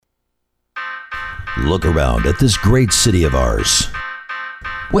Look around at this great city of ours.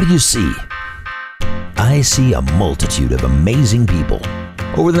 What do you see? I see a multitude of amazing people.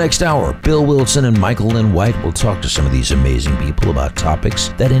 Over the next hour, Bill Wilson and Michael Lynn White will talk to some of these amazing people about topics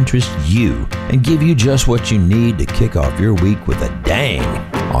that interest you and give you just what you need to kick off your week with a dang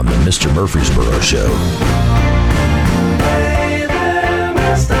on the Mr. Murfreesboro Show. Hey there,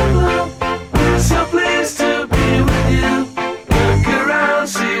 Mr. Blue. It's so pleased to be with you. Look around,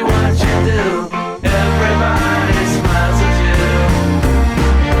 see what you do. Everybody smiles at you.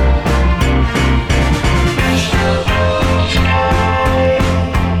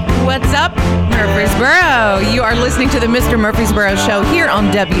 What's up, Murfreesboro? You are listening to the Mr. Murfreesboro Show here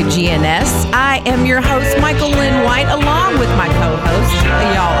on WGNS. I am your host, Michael Lynn White, along with my co-host.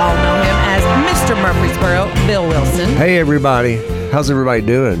 Y'all all know him as Mr. Murfreesboro, Bill Wilson. Hey, everybody. How's everybody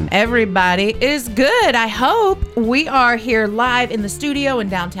doing? Everybody is good, I hope. We are here live in the studio in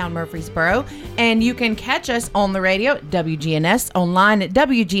downtown Murfreesboro, and you can catch us on the radio at WGNS, online at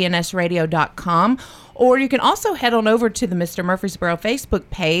WGNSradio.com, or you can also head on over to the Mr. Murfreesboro Facebook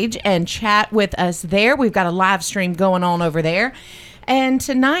page and chat with us there. We've got a live stream going on over there. And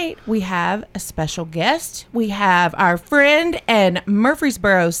tonight we have a special guest. We have our friend and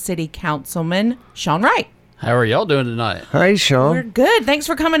Murfreesboro City Councilman, Sean Wright. How are y'all doing tonight? Hey, Sean. We're good. Thanks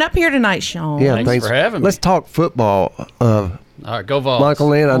for coming up here tonight, Sean. Yeah, thanks for having me. Let's talk football. All right, go Vols. Michael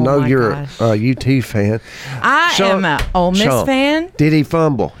Lynn, I know you're gosh. a UT fan. I am an Ole Miss Sean, fan. Did he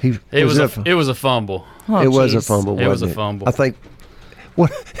fumble? It was a fumble. Oh, it was a geez. fumble, It was wasn't a fumble. I think,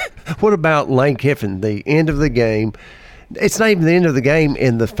 what about Lane Kiffin, the end of the game? It's not even the end of the game,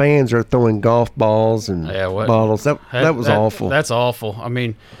 and the fans are throwing golf balls and bottles. That was awful. That's awful. I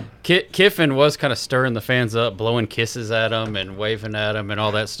mean, Kiffin was kind of stirring the fans up, blowing kisses at them and waving at them and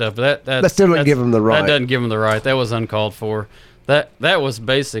all that stuff. But that still doesn't give him the right. That doesn't give him the right. That was uncalled for. That was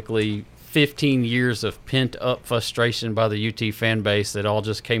basically 15 years of pent-up frustration by the UT fan base that all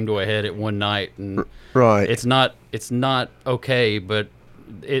just came to a head at one night. And right. It's not okay, but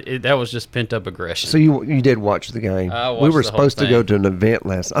that was just pent-up aggression. So you did watch the game. I watched we were the whole supposed to thing. go to an event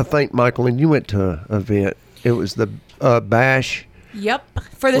last. I think, Michael, and you went to an event. It was the Bash. Yep.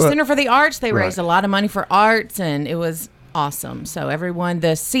 For the Center for the Arts, they Right. raised a lot of money for arts, and it was awesome. So everyone,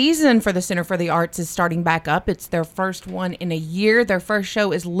 the season for the Center for the Arts is starting back up. It's their first one in a year. Their first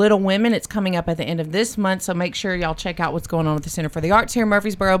show is Little Women. It's coming up at the end of this month, so make sure y'all check out what's going on with the Center for the Arts here in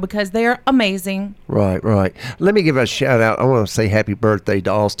Murfreesboro because they're amazing. Right. Let me give a shout out. I want to say happy birthday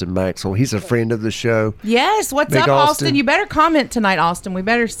to Austin Maxwell. He's a friend of the show. Yes, what's Big up, Austin. Austin? You better comment tonight, Austin. We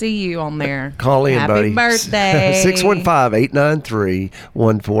better see you on there. Call in, happy buddy. birthday.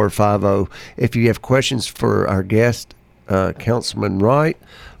 615-893-1450. If you have questions for our guest, Councilman Wright,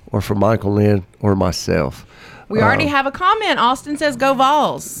 or for Michael Lynn or myself. We already have a comment. Austin says, go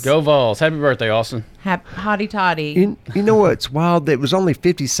Vols. Go Vols. Happy birthday, Austin. Hotty toddy. You know what's wild? There was only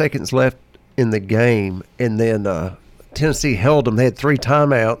 50 seconds left in the game, and then Tennessee held them. They had 3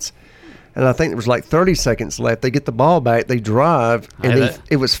 timeouts, and I think there was like 30 seconds left. They get the ball back. They drive, and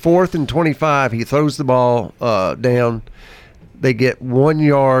it was 4th and 25. He throws the ball down. They get 1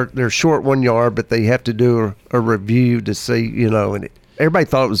 yard. They're short 1 yard, but they have to do a review to see, and everybody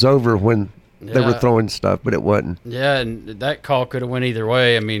thought it was over when they were throwing stuff, but it wasn't. Yeah, and that call could have went either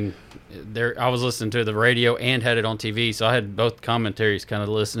way. I mean, I was listening to the radio and had it on TV, so I had both commentaries kind of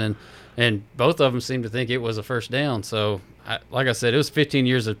listening, and both of them seemed to think it was a first down. So, like I said, it was 15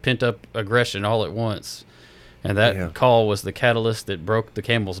 years of pent-up aggression all at once, and that call was the catalyst that broke the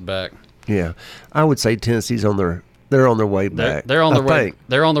camel's back. Yeah, I would say Tennessee's they're on their way back. They're on their way.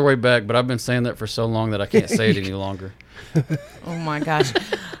 They're on their way back, but I've been saying that for so long that I can't say it any longer. Oh my gosh.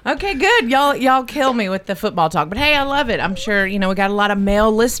 Okay, good. Y'all kill me with the football talk. But hey, I love it. I'm sure, we got a lot of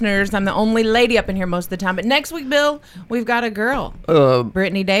male listeners. I'm the only lady up in here most of the time. But next week, Bill, we've got a girl.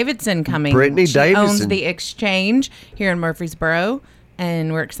 Brittany Davidson coming. She owns the Exchange here in Murfreesboro,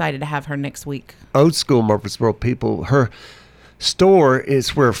 and we're excited to have her next week. Old school Murfreesboro people. Her store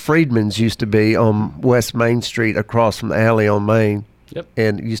is where Friedman's used to be on West Main Street across from the alley on Main. Yep.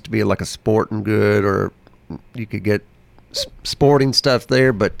 And it used to be like a sporting good, or you could get sporting stuff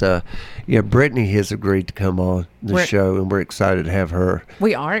there. But Brittany has agreed to come on the show, and we're excited to have her.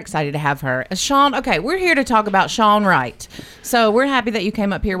 We are excited to have her. Sean, okay, we're here to talk about Sean Wright. So we're happy that you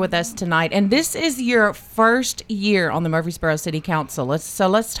came up here with us tonight. And this is your first year on the Murfreesboro City Council.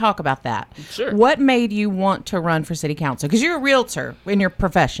 Let's talk about that. Sure. What made you want to run for City Council? Because you're a realtor in your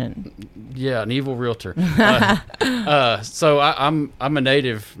profession. Yeah, an evil realtor. So I'm a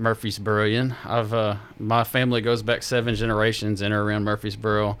native Murfreesboroian. My family goes back 7 generations in or around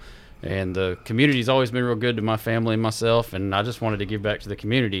Murfreesboro. And the community's always been real good to my family and myself, and I just wanted to give back to the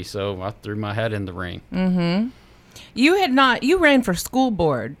community, so I threw my hat in the ring. You ran for school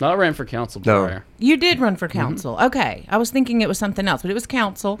board. No, I ran for council No. prior. You did run for council. Okay. I was thinking it was something else, but it was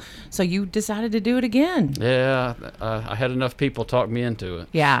council. So you decided to do it again. Yeah, I had enough people talk me into it.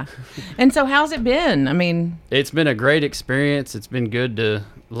 Yeah. And so how's it been? I mean, It's been a great experience. It's been good to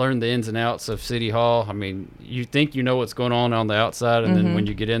learn the ins and outs of City Hall. I mean, you think you know what's going on the outside, and then when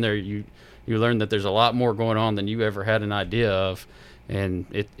you get in there, you learn that there's a lot more going on than you ever had an idea of. And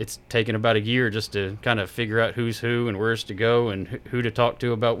it's taken about a year just to kind of figure out who's who and where's to go and who to talk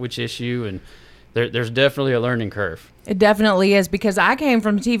to about which issue. And there's definitely a learning curve. it definitely is, because I came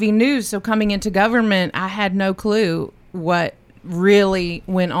from TV news. So coming into government, I had no clue what really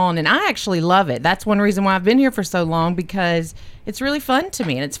went on. And I actually love it. That's one reason why I've been here for so long, because it's really fun to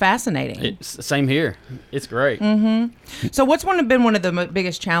me and it's fascinating. It's the same here. It's great. So what's been one of the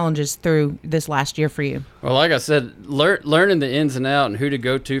biggest challenges through this last year for you? Well, like I said, learning the ins and out and who to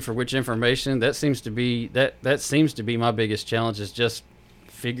go to for which information, that seems to be my biggest challenge, is just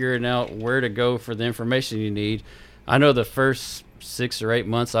figuring out where to go for the information you need. I know the first 6 or 8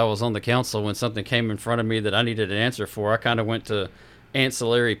 months I was on the council, when something came in front of me that I needed an answer for, I kind of went to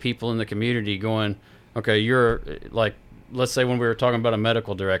ancillary people in the community going, okay, you're like, let's say when we were talking about a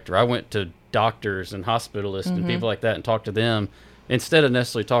medical director, I went to doctors and hospitalists and people like that and talked to them. Instead of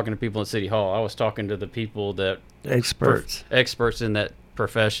necessarily talking to people in City Hall, I was talking to the people that experts in that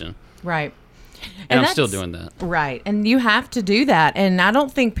profession. Right. And I'm that's- still doing that. Right. And you have to do that. And I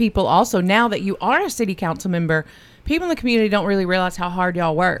don't think people also, now that you are a city council member, people in the community don't really realize how hard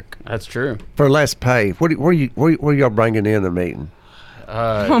y'all work. That's true. For less pay. What are y'all bringing in a meeting?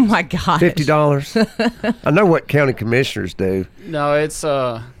 Oh my God. $50? I know what county commissioners do. No, it's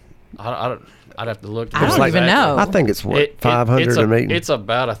I'd have to look. I don't even know. I think it's what, It's $500 a meeting. It's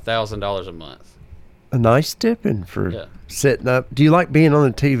about $1,000 a month. A nice tipping for Yeah. sitting up. Do you like being on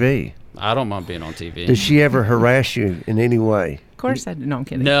the TV? I don't mind being on TV. Does she ever harass you in any way? Of course I did. No, I'm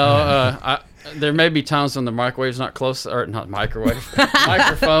kidding. No, there may be times when the microwave's not close, or not microwave,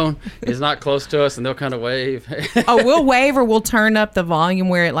 microphone is not close to us, and they'll kind of wave. Oh, we'll wave, or we'll turn up the volume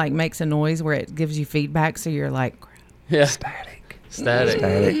where it like makes a noise where it gives you feedback. So you're like, Yeah, Static.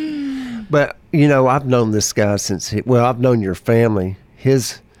 static. But, I've known this guy since, I've known your family.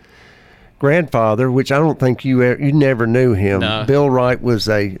 His grandfather, which I don't think you never knew him. No. Bill Wright was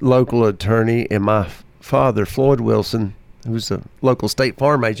a local attorney, and my father, Floyd Wilson, who was a local State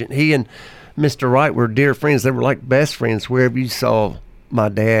Farm agent, he and Mr. Wright were dear friends. They were like best friends. Wherever you saw my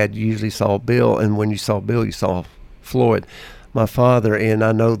dad, you usually saw Bill, and when you saw Bill, you saw Floyd, my father. And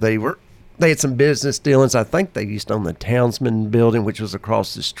I know they had some business dealings. I think they used to own the Townsman building, which was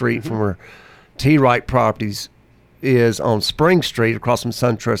across the street from where T. Wright Properties is on Spring Street, across from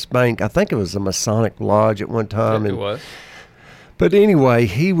SunTrust Bank. I think it was a Masonic Lodge at one time. It was. But anyway,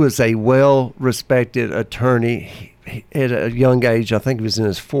 he was a well-respected attorney. At a young age, I think he was in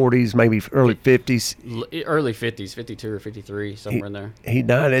his 40s, maybe early 50s. Early 50s, 52 or 53, somewhere in there. He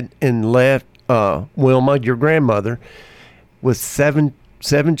died and left Wilma, your grandmother, with seven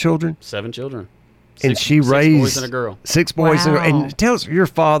children. 7 children. And she six raised boys and a girl. 6 boys. Wow. And tell us, your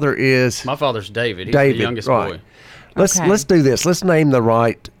father is My father's David. He's David, the youngest right. boy. Okay. Let's do this. Let's name the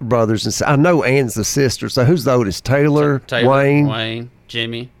Wright brothers. And I know Ann's the sister. So who's the oldest? Taylor, Wayne.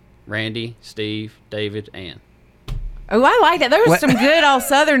 Jimmy, Randy, Steve, David, Ann. oh, I like that. There was What? some good old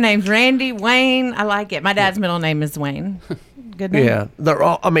Southern names. Randy, Wayne. I like it. My dad's middle name is Wayne. Good name. Yeah, they're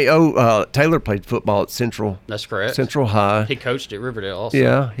all. Taylor played football at Central That's correct. High. He coached at Riverdale also.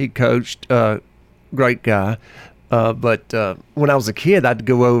 Yeah, he coached. Great guy. But when I was a kid, I'd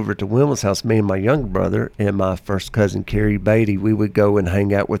go over to Wilma's house. Me and my younger brother and my first cousin Carrie Beatty. We would go and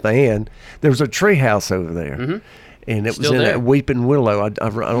hang out with Ann. There was a tree house over there, and it was Still in there. a Weeping Willow. I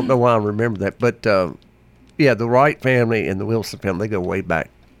don't know why I remember that, but yeah, the Wright family and the Wilson family, they go way back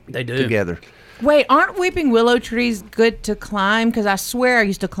They do. together. Wait, aren't weeping willow trees good to climb? Because I swear I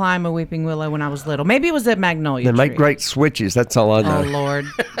used to climb a weeping willow when I was little. Maybe it was a magnolia They tree. make great switches. That's all I know. Oh, Lord.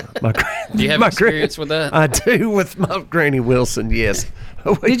 My Do you have my experience with that? I do with my Granny Wilson. Yes.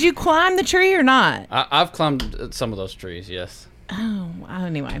 Did you climb the tree or not? I've climbed some of those trees, yes. Oh,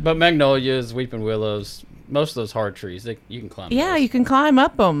 anyway. But magnolias, weeping willows, most of those hard trees, you can climb Yeah, those. you can climb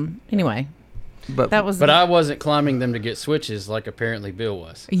up them. Anyway, But that was. But I wasn't climbing them to get switches like apparently Bill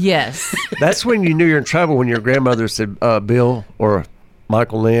was. Yes. that's when you knew you're in trouble, when your grandmother said, Bill or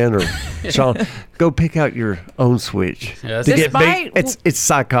Michael Lynn or Sean, go pick out your own switch. Yeah, To get Despite- beat. It's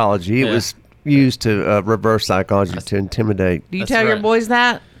psychology. It Yeah. was used to reverse psychology to intimidate. Do you That's tell your right. boys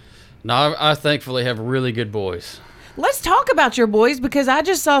that? No, I thankfully have really good boys. Let's talk about your boys, because I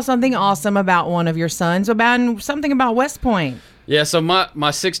just saw something awesome about one of your sons, about something about West Point. Yeah, so my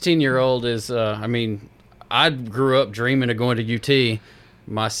 16-year-old is, I grew up dreaming of going to UT.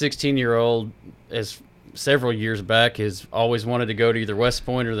 My 16-year-old, as several years back, has always wanted to go to either West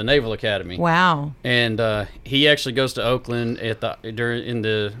Point or the Naval Academy. Wow. And he actually goes to Oakland in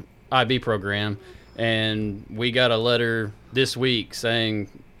the IB program. And we got a letter this week saying,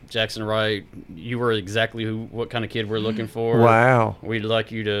 Jackson Wright, you were exactly what kind of kid we're looking for. Wow. We'd like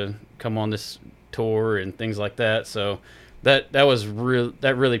you to come on this tour and things like that. So that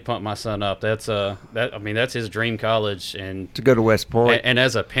really pumped my son up. That's his dream college, and to go to West Point. And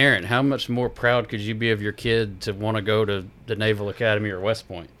as a parent, how much more proud could you be of your kid to want to go to the Naval Academy or West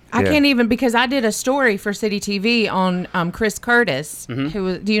Point? I can't even, because I did a story for City TV on Chris Curtis. Who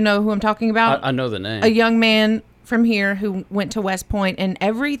was, do you know who I'm talking about? I know the name. A young man from here who went to West Point, and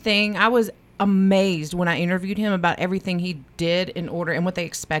everything. I was amazed when I interviewed him about everything he did in order and what they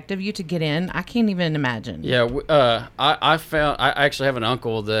expect of you to get in. I can't even imagine. Yeah, I actually have an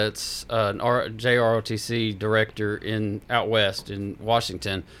uncle that's an JROTC director out west in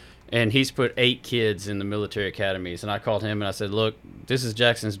Washington, and he's put 8 kids in the military academies. And I called him and I said, look, this is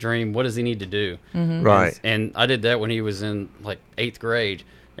Jackson's dream. What does he need to do? Right. And I did that when he was in like 8th grade.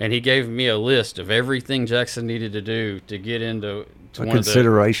 And he gave me a list of everything Jackson needed to do to get into one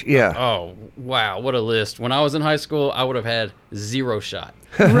consideration. of the, Oh, wow, what a list. When I was in high school, I would have had 0 shot.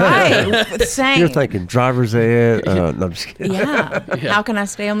 Right. Same. You're thinking driver's ed. No, I'm just kidding. Yeah. How can I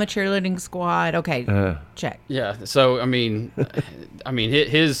stay on the cheerleading squad? Okay, check. Yeah. So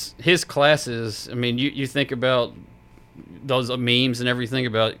his classes. You think about those memes and everything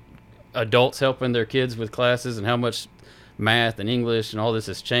about adults helping their kids with classes and how much math and English and all this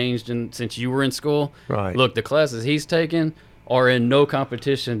has changed since you were in school. Right. Look, the classes he's taken are in no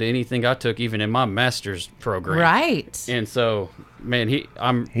competition to anything I took, even in my master's program. Right. And so, man,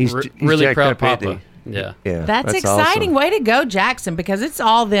 he's really proud Papa. Papa. Yeah. That's exciting. Awesome. Way to go, Jackson, because it's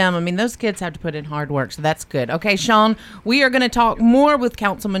all them. Those kids have to put in hard work, so that's good. Okay, Sean, we are going to talk more with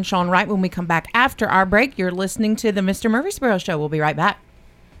Councilman Sean Wright when we come back after our break. You're listening to the Mr. Murfreesboro Show. We'll be right back.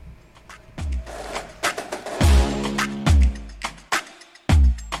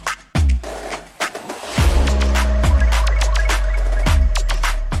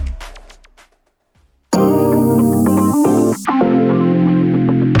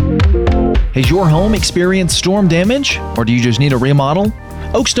 Has your home experienced storm damage, or do you just need a remodel?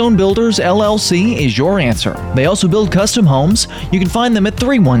 Oakstone Builders LLC is your answer. They also build custom homes. You can find them at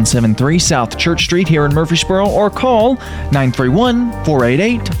 3173 South Church Street here in Murfreesboro, or call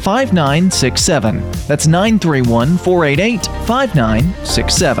 931-488-5967. That's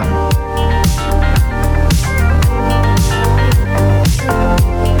 931-488-5967.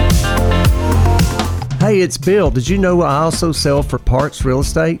 Hey, it's Bill. Did you know I also sell for Parts Real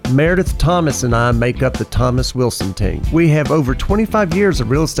Estate? Meredith Thomas and I make up the Thomas Wilson team. We have over 25 years of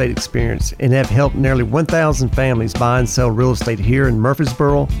real estate experience and have helped nearly 1,000 families buy and sell real estate here in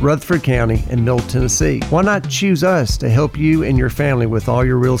Murfreesboro, Rutherford County, and Middle Tennessee. Why not choose us to help you and your family with all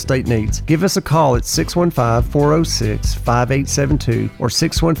your real estate needs? Give us a call at 615-406-5872 or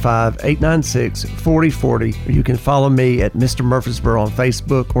 615-896-4040, or you can follow me at Mr. Murfreesboro on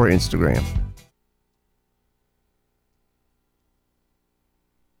Facebook or Instagram.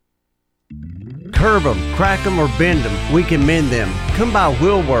 Curve them, crack them, or bend them, we can mend them. Come by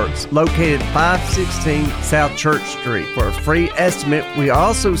Wheel Works, located 516 South Church Street. For a free estimate, we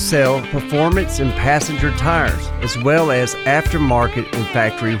also sell performance and passenger tires, as well as aftermarket and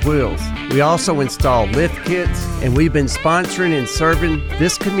factory wheels. We also install lift kits, and we've been sponsoring and serving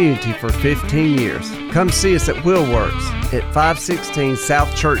this community for 15 years. Come see us at Wheel Works at 516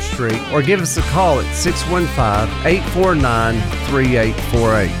 South Church Street, or give us a call at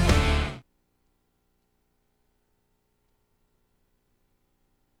 615-849-3848.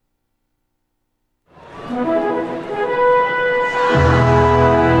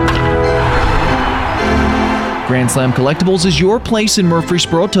 Grand Slam Collectibles is your place in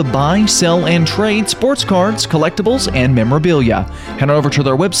Murfreesboro to buy, sell, and trade sports cards, collectibles, and memorabilia. Head over to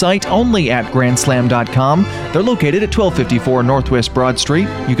their website only at grandslam.com. They're located at 1254 Northwest Broad Street.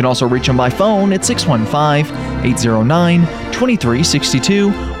 You can also reach them by phone at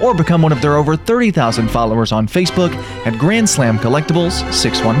 615-809-2362 or become one of their over 30,000 followers on Facebook at Grand Slam Collectibles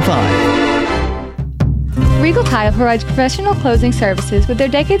 615. Regal Title provides professional closing services with their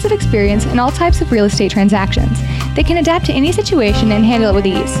decades of experience in all types of real estate transactions. They can adapt to any situation and handle it with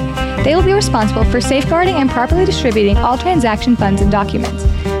ease. They will be responsible for safeguarding and properly distributing all transaction funds and documents.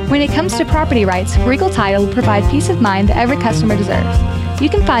 When it comes to property rights, Regal Title will provide peace of mind that every customer deserves. You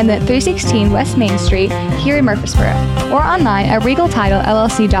can find them at 316 West Main Street here in Murfreesboro, or online at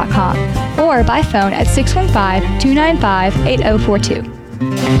regaltitlellc.com, or by phone at 615-295-8042.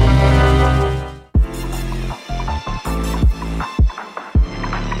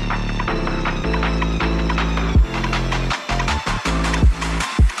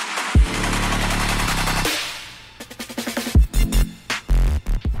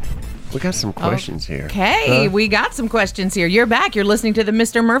 We got some questions here. Okay, we got some questions here. You're back. You're listening to the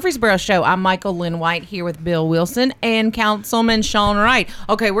Mr. Murfreesboro Show. I'm Michael Lynn White here with Bill Wilson and Councilman Sean Wright.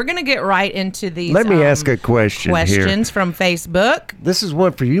 Okay, we're going to get right into these. Let me ask a question questions here. From Facebook. This is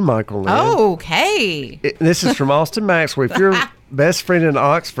one for you, Michael Lynn. Okay. This is from Austin Maxwell. If your best friend in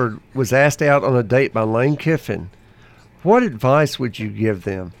Oxford was asked out on a date by Lane Kiffin, what advice would you give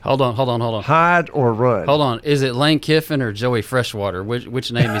them? Hold on. Hide or run? Hold on. Is it Lane Kiffin or Joey Freshwater?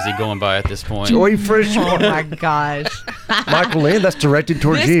 Which name is he going by at this point? Joey Freshwater. Oh, my gosh. Michael Lynn, that's directed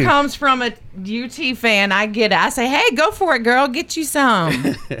towards you. This comes from a UT fan. I get it. I say, hey, go for it, girl. Get you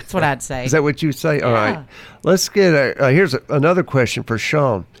some. That's what I'd say. Is that what you say? All right. Let's get here's another question for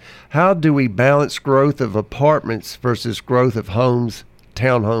Sean. How do we balance growth of apartments versus growth of homes,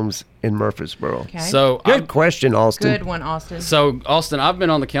 townhomes in Murfreesboro? Okay. So Good question, Austin. Good one, Austin. So, Austin, I've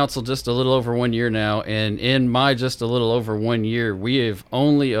been on the council just a little over 1 year now, and in my just a little over 1 year, we have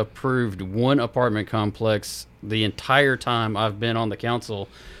only approved one apartment complex the entire time I've been on the council,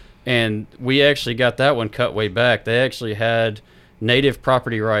 and we actually got that one cut way back. They actually had native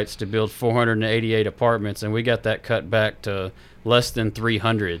property rights to build 488 apartments, and we got that cut back to less than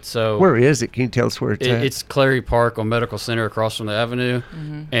 300. So where is it? Can you tell us where it's at? It's Clary Park on Medical Center across from the avenue.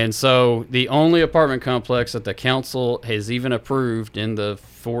 And so the only apartment complex that the council has even approved in the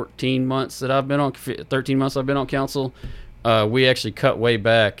 13 months I've been on council, we actually cut way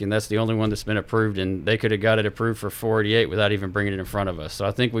back, and that's the only one that's been approved, and they could have got it approved for 488 without even bringing it in front of us. So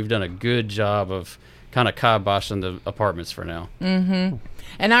I think we've done a good job of kind of kiboshing the apartments for now. And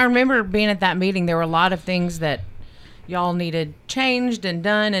I remember being at that meeting. There were a lot of things that y'all needed changed and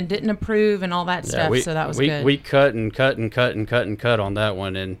done and didn't approve and all that stuff. So that was good. We cut and cut on that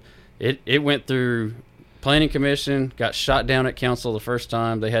one, and it went through planning commission, got shot down at council the first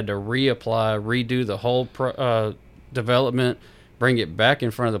time. They had to reapply, redo the whole development, bring it back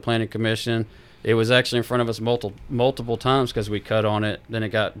in front of the planning commission. It was actually in front of us multiple times because we cut on it. Then it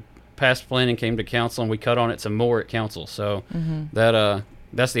got past planning, came to council, and we cut on it some more at council. So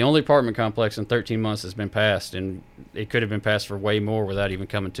that's the only apartment complex in 13 months that's been passed, and it could have been passed for way more without even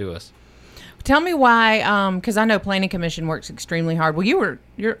coming to us. Tell me why, because I know planning commission works extremely hard. Well, you're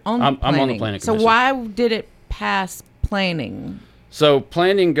on the planning. I'm on the planning commission. So why did it pass planning? So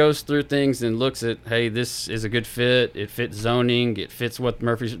planning goes through things and looks at, hey, this is a good fit. It fits zoning. It fits what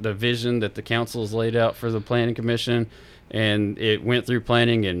the vision that the council has laid out for the planning commission, and it went through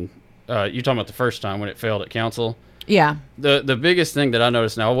planning. And you're talking about the first time when it failed at council. Yeah. The biggest thing that I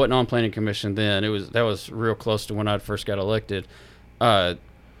noticed now, I wasn't on planning commission then. That was real close to when I first got elected.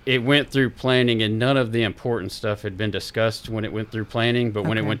 It went through planning, and none of the important stuff had been discussed when it went through planning. But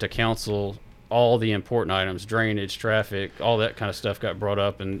when it went to council, all the important items, drainage, traffic, all that kind of stuff got brought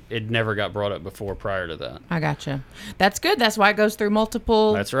up, and it never got brought up before prior to that. I gotcha. That's good. That's why it goes through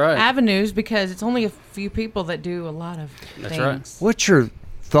multiple avenues, because it's only a few people that do a lot of things. That's right. What's your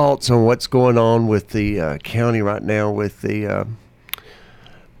thoughts on what's going on with the county right now with the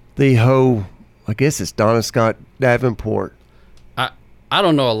whole, I guess it's Donna Scott Davenport. I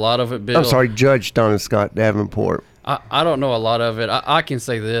don't know a lot of it, Bill. I'm sorry, Judge Donna Scott Davenport. I don't know a lot of it. I can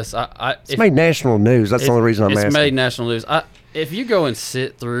say this. It's made national news. That's the only reason I'm asking. It's made national news. If you go and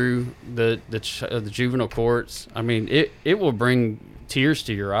sit through the juvenile courts, I mean, it will bring tears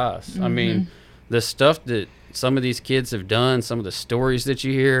to your eyes. I mean, the stuff that some of these kids have done, some of the stories that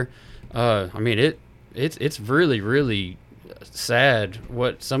you hear, I mean, it's really, really sad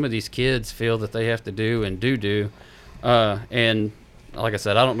what some of these kids feel that they have to do and do. And like I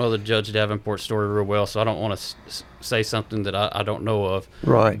said, I don't know the Judge Davenport story real well, so I don't want to say something that I don't know of.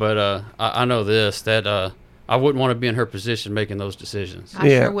 Right. But I know this, that I wouldn't want to be in her position making those decisions. I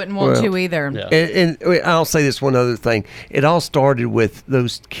sure wouldn't want to either. Yeah. And I'll say this one other thing. It all started with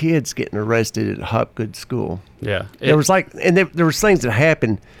those kids getting arrested at Hopgood School. Yeah. There was there was things that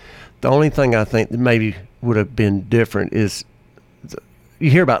happened. The only thing I think that maybe would have been different is you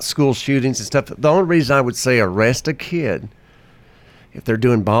hear about school shootings and stuff. The only reason I would say arrest a kid if they're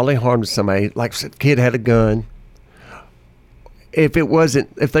doing bodily harm to somebody, like if a kid had a gun, if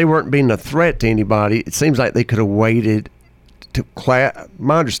they weren't being a threat to anybody, it seems like they could have waited to class.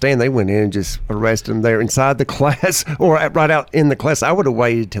 My understanding, they went in and just arrested them there inside the class or right out in the class. I would have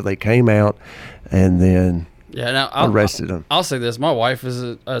waited till they came out and then arrested them. I'll say this. My wife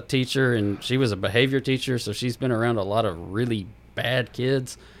is a teacher, and she was a behavior teacher, so she's been around a lot of really bad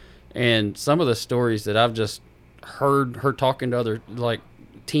kids. And some of the stories that I've just heard her talking to other, like,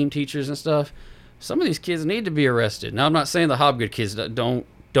 team teachers and stuff, some of these kids need to be arrested. Now, I'm not saying the Hobgood kids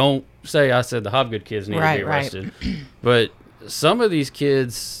don't say I said the Hobgood kids need to be arrested. Right. But some of these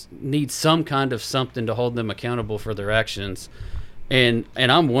kids need some kind of something to hold them accountable for their actions. And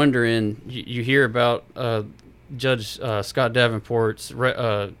I'm wondering, you hear about Judge Scott Davenport's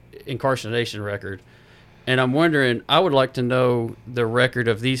incarceration record, and I'm wondering, I would like to know the record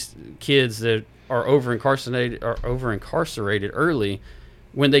of these kids that are over incarcerated early.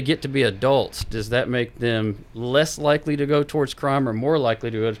 When they get to be adults, does that make them less likely to go towards crime or more likely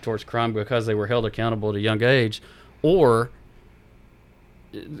to go towards crime because they were held accountable at a young age? Or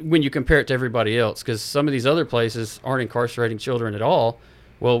when you compare it to everybody else, because some of these other places aren't incarcerating children at all,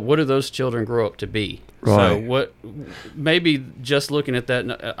 well, what do those children grow up to be? Right. So maybe just looking at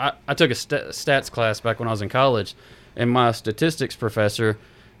that, I took a stats class back when I was in college, and my statistics professor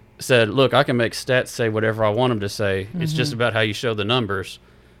said, look, I can make stats say whatever I want them to say. Mm-hmm. It's just about how you show the numbers.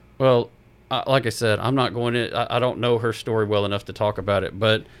 Well, like I said, I'm not going in. I don't know her story well enough to talk about it,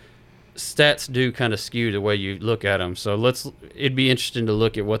 but stats do kind of skew the way you look at them. So it'd be interesting to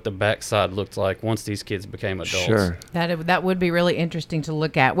look at what the backside looked like once these kids became adults. Sure. That would be really interesting to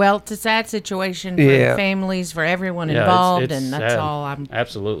look at. Well, it's a sad situation for families, for everyone involved, it's and that's sad. all I'm.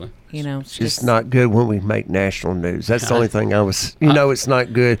 Absolutely. It's just not good when we make national news. That's the only thing it's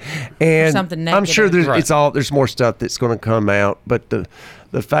not good. And something negative. I'm sure there's more stuff that's going to come out, but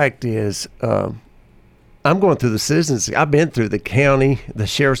the fact is, I'm going through the citizens. I've been through the county, the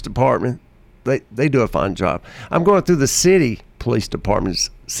sheriff's department. They do a fine job. I'm going through the city police department's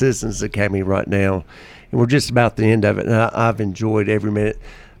citizens academy right now, and we're just about the end of it. And I've enjoyed every minute.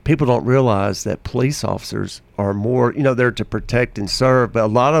 People don't realize that police officers are more, they're to protect and serve, but a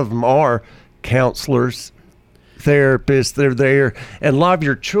lot of them are counselors, therapists. They're there, and a lot of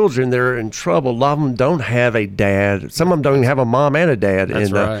your children, they're in trouble. A lot of them don't have a dad. Some of them don't even have a mom and a dad.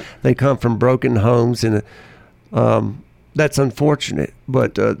 That's right. They come from broken homes, and that's unfortunate.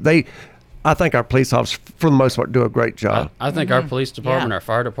 But I think our police officers, for the most part, do a great job. I think our police department, our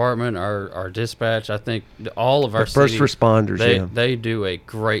fire department, our dispatch, I think all of our first responders, they do a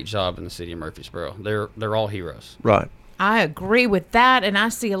great job in the city of Murfreesboro. They're all heroes. Right. I agree with that, and I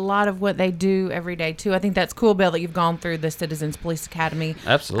see a lot of what they do every day, too. I think that's cool, Bill, that you've gone through the Citizens Police Academy.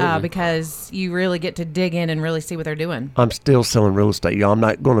 Absolutely. Because you really get to dig in and really see what they're doing. I'm still selling real estate, y'all. I'm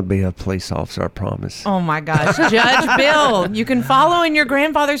not going to be a police officer, I promise. Oh, my gosh. Judge Bill. You can follow in your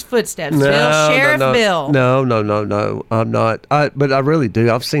grandfather's footsteps, Sheriff Bill. No. I'm not. But I really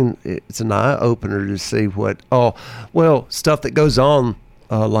do. I've seen, it's an eye-opener to see stuff that goes on.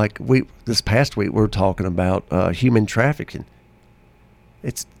 Like this past week, we're talking about human trafficking.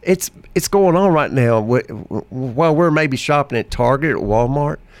 It's going on right now. While we're maybe shopping at Target or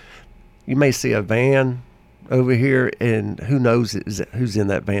Walmart, you may see a van over here, and who knows who's in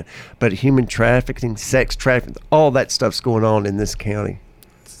that van. But human trafficking, sex trafficking, all that stuff's going on in this county.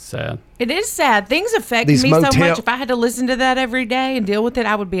 Sad. It is sad. Things affect me so much. If I had to listen to that every day and deal with it,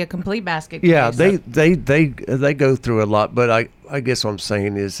 I would be a complete basket case. Yeah, they go through a lot. But I guess what I'm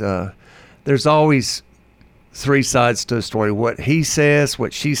saying is there's always three sides to a story: what he says,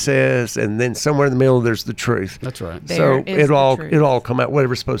 what she says, and then somewhere in the middle there's the truth. That's right. So it'll all come out,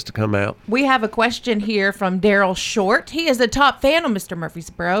 whatever's supposed to come out. We have a question here from Daryl Short. He is a top fan of Mr.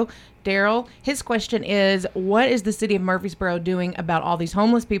 Murfreesboro. Daryl, his question is, what is the city of Murfreesboro doing about all these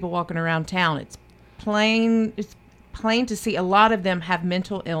homeless people walking around town? It's plain to see a lot of them have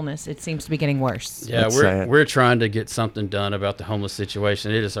mental illness. It seems to be getting worse. Yeah, we're trying to get something done about the homeless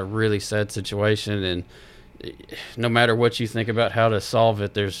situation. It is a really sad situation, and no matter what you think about how to solve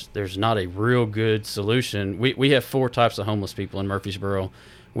it, there's not a real good solution. We have four types of homeless people in Murfreesboro.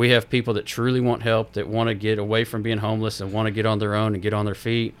 We have people that truly want help, that want to get away from being homeless and want to get on their own and get on their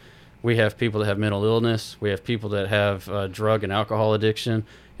feet. We have people that have mental illness. We have people that have drug and alcohol addiction.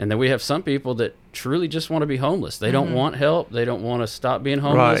 And then we have some people that truly just want to be homeless. They don't want help. They don't want to stop being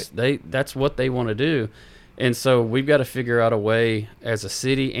homeless. Right. That's what they want to do. And so we've got to figure out a way as a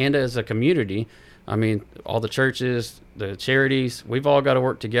city and as a community. I mean, all the churches, the charities, we've all got to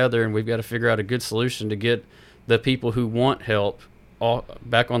work together, and we've got to figure out a good solution to get the people who want help all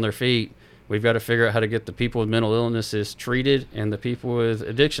back on their feet. We've got to figure out how to get the people with mental illnesses treated and the people with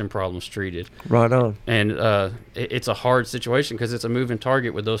addiction problems treated. Right on. And it's a hard situation because it's a moving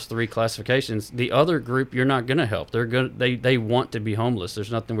target with those 3 classifications. The other group, you're not going to help. They want to be homeless. There's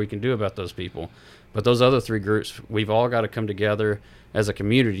nothing we can do about those people. But those other 3 groups, we've all got to come together as a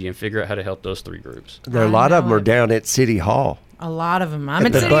community and figure out how to help those 3 groups. There are a lot of them are down at City Hall. A lot of them. I'm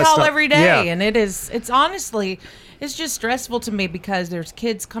at the City bus Hall stop. every day, Yeah. and it's honestly, it's just stressful to me because there's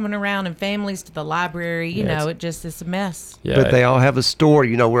kids coming around and families to the library. You know, it's a mess. Yeah, But they all have a story.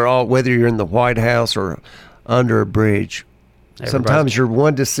 You know, we're all, whether you're in the White House or under a bridge, sometimes you're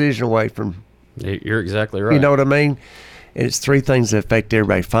one decision away from, you're exactly right. you know what I mean? And it's 3 things that affect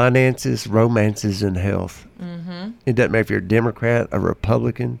everybody: finances, romances, and health. Mm-hmm. It doesn't matter if you're a Democrat, a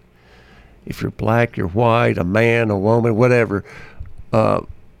Republican, if you're black, you're white, a man, a woman, whatever. Most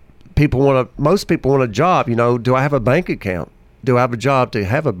people want a job. You know, do I have a bank account? Do I have a job to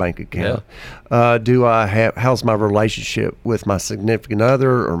have a bank account? Yeah. How's my relationship with my significant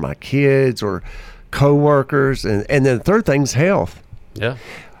other or my kids or coworkers? And then the third thing's health. Yeah.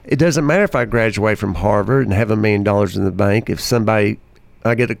 It doesn't matter if I graduate from Harvard and have $1 million in the bank. If I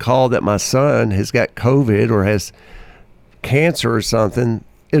get a call that my son has got COVID or has cancer or something,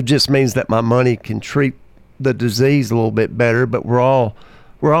 it just means that my money can treat the disease a little bit better. But we're all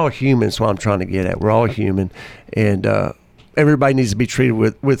human. That's what I'm trying to get at. We're all human, and everybody needs to be treated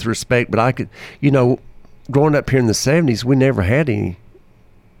with respect. But growing up here in the 70s, we never had any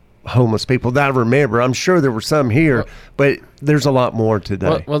homeless people that I remember. I'm sure there were some here, but there's a lot more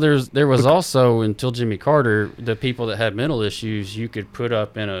today. Well, there was also, until Jimmy Carter, the people that had mental issues you could put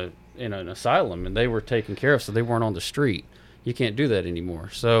up in an asylum, and they were taken care of, so they weren't on the street. You can't do that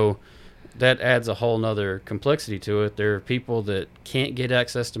anymore. So that adds a whole nother complexity to it. There are people that can't get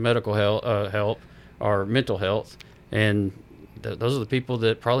access to medical help or mental health, and those are the people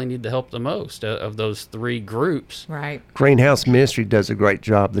that probably need the help the most of those 3 groups. Right. Greenhouse Ministry does a great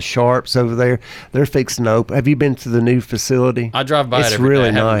job. The Sharps over there, they're fixing to open. Have you been to the new facility? I drive by it's it every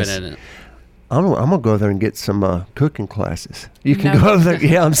really day. I nice. haven't been in it. I'm gonna go there and get some cooking classes. You can No. go over there.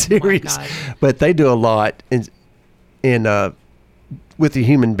 Yeah, I'm Oh my serious. God. But they do a lot in with the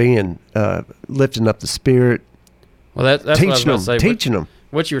human being, lifting up the spirit, Well, that's what I was teaching about them, to say. teaching them.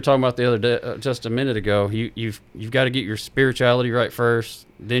 What you were talking about the other day, just a minute ago, you've got to get your spirituality right first,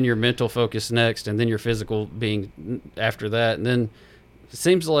 then your mental focus next, and then your physical being after that. And then it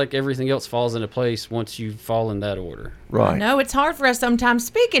seems like everything else falls into place once you fall in that order. Right. No, it's hard for us sometimes.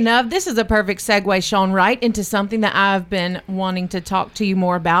 Speaking of, this is a perfect segue, Sean, right into something that I've been wanting to talk to you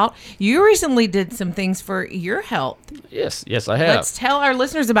more about. You recently did some things for your health. Yes, I have. Let's tell our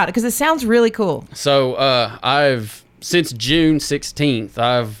listeners about it because it sounds really cool. So since June 16th,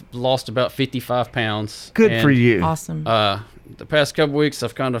 I've lost about 55 pounds. Good and, for you. Awesome. The past couple weeks,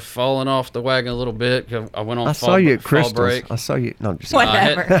 I've kind of fallen off the wagon a little bit. I went on I fall, saw you at fall Crystals. break. I saw you. No, I'm just What?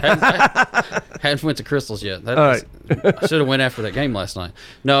 kidding. Whatever. Hadn't went to Crystals yet. All right. I should have went after that game last night.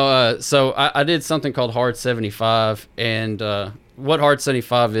 No, so I did something called Hard 75, and what Hard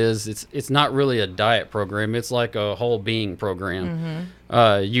 75 is, it's not really a diet program. It's like a whole being program.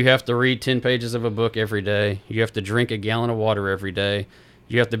 Mm-hmm. You have to read 10 pages of a book every day. You have to drink a gallon of water every day.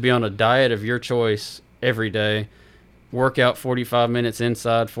 You have to be on a diet of your choice every day. Work out 45 minutes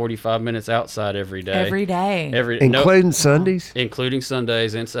inside, 45 minutes outside every day. Every day. Including Sundays? Including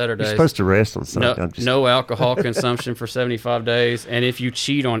Sundays and Saturdays. You're supposed to rest on Sunday. No alcohol consumption for 75 days. And if you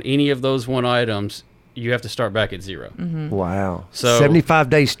cheat on any of those one items, you have to start back at 0. Mm-hmm. Wow. So 75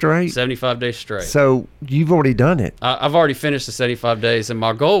 days straight? 75 days straight. So you've already done it. I've already finished the 75 days, and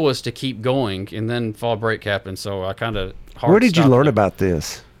my goal was to keep going, and then fall break happened, so I kind of Where did you learn about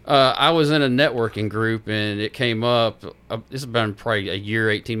this? I was in a networking group, and it came up. This has been probably a year,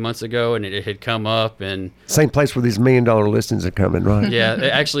 18 months ago, and it had come up. And same place where these $1 million listings are coming, right? Yeah,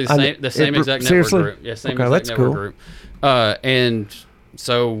 actually the same exact seriously? network group. Yeah, same Okay, exact that's network cool. group. And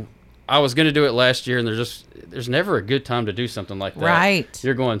so I was going to do it last year, and there's never a good time to do something like that. Right.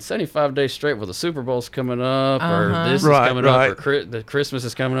 You're going 75 days straight. Well, the Super Bowl's coming up, or this Right, is coming right. up, or the Christmas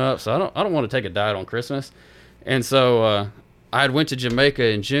is coming up. So I don't want to take a diet on Christmas. And so I had went to Jamaica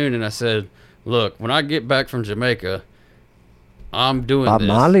in June, and I said, look, when I get back from Jamaica, I'm doing this.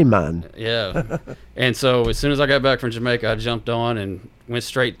 Mali man. Yeah. And so as soon as I got back from Jamaica, I jumped on and went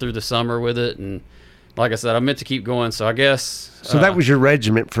straight through the summer with it. And like I said, I meant to keep going. So I guess. So that was your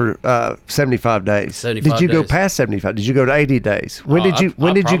regiment for 75 days. 75 Did you go days. past 75? Did you go to 80 days? When did you I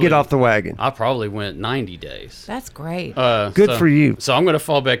get probably- off the wagon? I probably went 90 days. That's great. Good for you. So I'm going to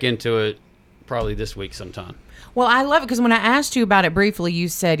fall back into it probably this week sometime. Well, I love it because when I asked you about it briefly, you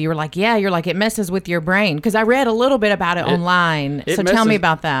said you were like, yeah, you're like, it messes with your brain. Because I read a little bit about it online. So tell me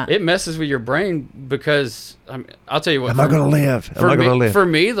about that. It messes with your brain because, I'll tell you what. Am I going to live? For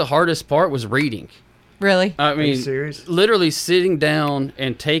me, the hardest part was reading. Really? I mean, serious? Literally sitting down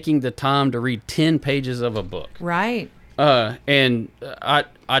and taking the time to read 10 pages of a book. Right. And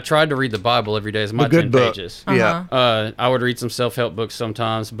I tried to read the Bible every day as my 10 pages. Yeah. I would read some self-help books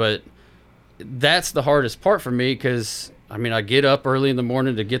sometimes, but that's the hardest part for me because, I mean, I get up early in the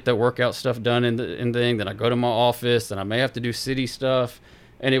morning to get that workout stuff done in the thing. Then I go to my office, and I may have to do city stuff.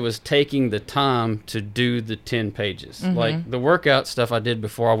 And it was taking the time to do the 10 pages. Like the workout stuff I did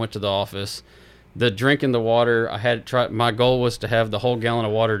before I went to the office, the drinking the water, I had tried. My goal was to have the whole gallon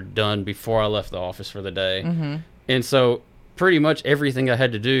of water done before I left the office for the day. And so pretty much everything I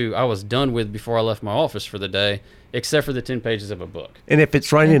had to do, I was done with before I left my office for the day, except for the 10 pages of a book. And if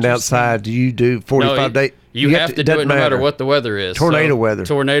it's raining outside, do you do 45 days? You have to do it no matter what the weather is. Tornado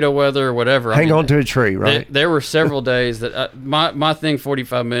weather, or whatever. Hang on to a tree, right? There were several days that my thing,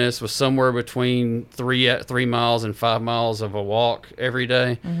 45 minutes, was somewhere between 3 miles and 5 miles of a walk every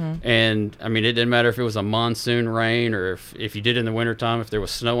day. And, I mean, it didn't matter if it was a monsoon rain or if you did in the wintertime, if there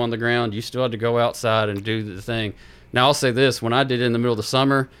was snow on the ground, you still had to go outside and do the thing. Now, I'll say this. When I did it in the middle of the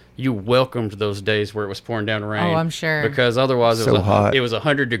summer, you welcomed those days where it was pouring down rain. Oh, I'm sure. Because otherwise hot. It was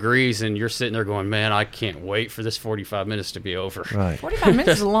 100 degrees, and you're sitting there going, man, I can't wait for this 45 minutes to be over. Right. 45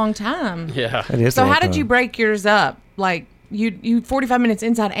 minutes is a long time. Yeah. It is So a long how did time. you break yours up? Like, you 45 minutes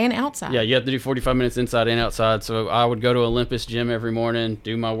inside and outside? Yeah, you have to do 45 minutes inside and outside. So I would go to Olympus Gym every morning,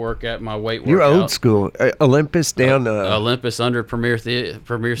 do my workout, my weight workout. You're old school. Olympus down. Olympus under Premier That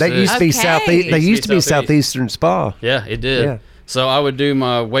Six. used to be Okay. They used to be Southeast. Southeastern Spa. Yeah, it did. Yeah. So I would do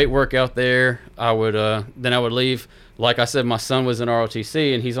my weight workout there. I would then I would leave. Like I said, my son was in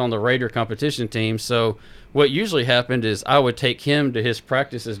ROTC and he's on the Raider competition team. So what usually happened is I would take him to his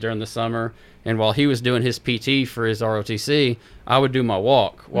practices during the summer, and while he was doing his PT for his ROTC, I would do my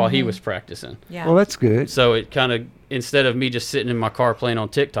walk while he was practicing. Yeah. Well, that's good. So it kind of, instead of me just sitting in my car playing on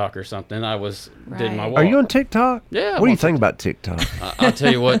TikTok or something, I did my Right. walk. Are you on TikTok? Yeah, What do you I'm think about TikTok? I'll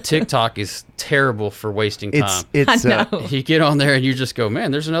tell you what, TikTok is terrible for wasting time. It's I know. You get on there and you just go,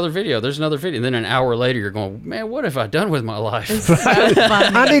 man, there's another video. And then an hour later, you're going, man, what have I done with my life? So funny.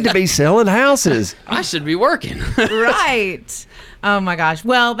 I need to be selling houses. I should be working. Right. Oh my gosh.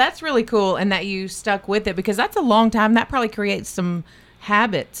 Well, that's really cool, and that you stuck with it because that's a long time. That probably creates some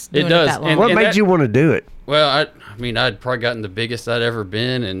habits. Doing does, It that long. and- What made you want to do it? Well, I mean, I'd probably gotten the biggest I'd ever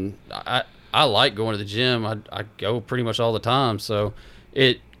been, and I like going to the gym. I go pretty much all the time. So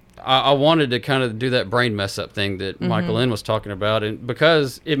I wanted to kind of do that brain mess up thing that Michael Lynn was talking about, and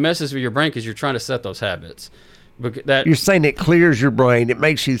because it messes with your brain because you're trying to set those habits. You're saying it clears your brain. It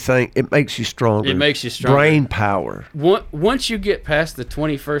makes you think. It makes you stronger. It makes you stronger. Brain power. Once you get past the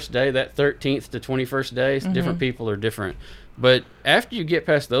 21st day, that 13th to 21st days, different people are different. But after you get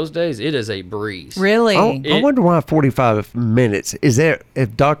past those days, it is a breeze. Really? I wonder why 45 minutes. Is there,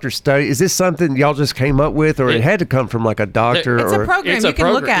 if doctors study, is this something y'all just came up with, or it had to come from like a doctor? It's or a program. It's You a can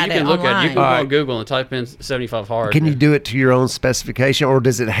look program. at You can it look at it. You online. can go on Google and type in 75 hard. Can you do it to your own specification, or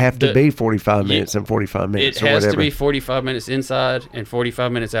does it have to be 45 minutes and 45 minutes It or has whatever? to be 45 minutes inside and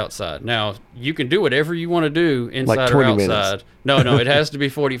 45 minutes outside. Now, you can do whatever you want to do inside Like or 20 minutes. outside. No, it has to be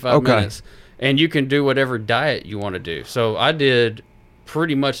 45 Okay. minutes. And you can do whatever diet you want to do. So I did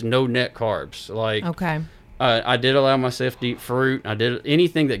pretty much no net carbs. Like, Okay. I did allow myself to eat fruit. I did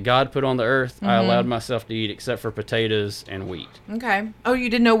anything that God put on the earth. I allowed myself to eat except for potatoes and wheat. Okay. Oh, you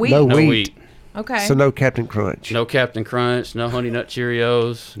did no wheat? No No Wheat. wheat. Okay. So no Captain Crunch. No Captain Crunch. No Honey Nut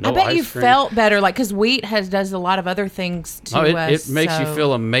Cheerios. No I bet ice you cream. felt better, like, because wheat does a lot of other things to Oh, us. it makes you so-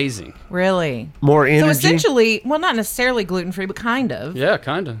 feel amazing. Really? More So energy. essentially, well, not necessarily gluten-free, but kind of. Yeah,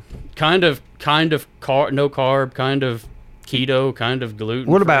 kind of no carb, kind of keto, kind of gluten.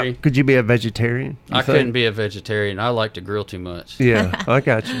 What about, could you be a vegetarian? you I think? couldn't be a vegetarian. I like to grill too much. Yeah, I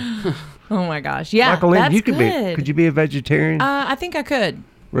got you. Oh my gosh. Yeah, Michael Lynn, that's you could good. be. Could you be a vegetarian? I think I could,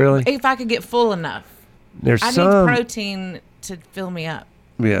 Really? if I could get full enough. There's I some. need protein to fill me up.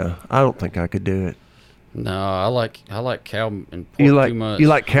 Yeah, I don't think I could do it. No, I like cow and pork You like too much. you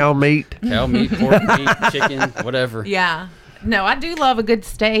like cow meat? cow meat, pork meat, chicken, whatever. Yeah. No, I do love a good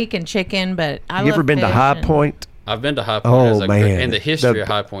steak and chicken, but I You love ever been to fish High and- Point? I've been to High Point. Oh It's a man! great, and the history of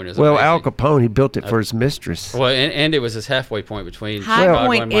High Point is well. amazing. Al Capone, he built it for his mistress. Well, and it was his halfway point between High Chicago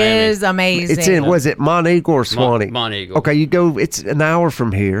Point and Miami. is amazing. It's in, was it Monteagle or Swanee? Monteagle. Okay, you go, it's an hour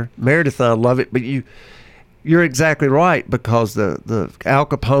from here. Meredith and I love it, but you're exactly right, because the Al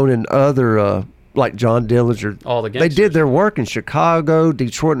Capone and other, like John Dillinger, All the they gangsters. did their work in Chicago,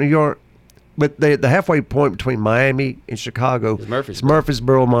 Detroit, New York. but the halfway point between Miami and Chicago is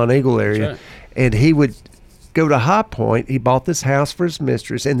Murfreesboro, Monteagle area. Right. And he would go to High Point. He bought this house for his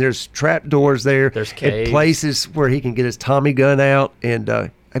mistress, and there's trap doors there. There's and caves. places where he can get his Tommy gun out. And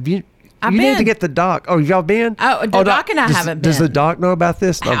have you? I've you need to been. get the doc. Oh, have y'all been? Oh, the doc and I haven't Does been. the doc know about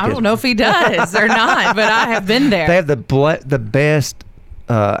this? No, I'm I kidding. don't know if he does or not, but I have been there. They have the best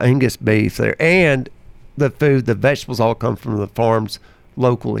Angus beef there, and the food, the vegetables all come from the farms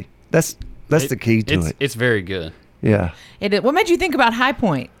locally. That's the key to it. It's very good. Yeah. What made you think about High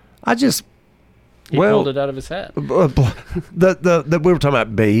Point? I just He pulled it out of his hat. we were talking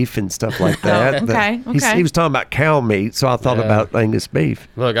about beef and stuff like that. okay. He was talking about cow meat, so I thought about Angus beef.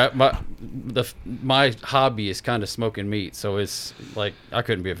 Look, my hobby is kind of smoking meat, so it's like I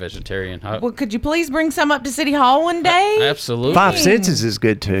couldn't be a vegetarian. Well, could you please bring some up to City Hall one day? Absolutely. 5 Senses is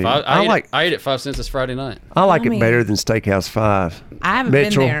good too. I ate at 5 Cents this Friday night. I like Yummy. it better than Steakhouse 5. I haven't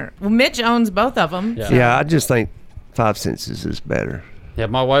Mitchell. been there. Well, Mitch owns both of them. Yeah. so- Yeah, I just think 5 Senses is better. Yeah,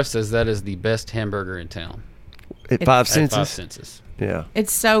 my wife says that is the best hamburger in town. At 5 At 5 Senses? Senses. Yeah.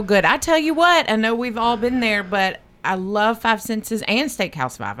 It's so good. I tell you what, I know we've all been there, but I love 5 Senses and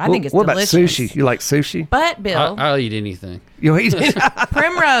Steakhouse 5. I think it's what delicious. about sushi? You like sushi? But, Bill, I'll eat anything. You eat it?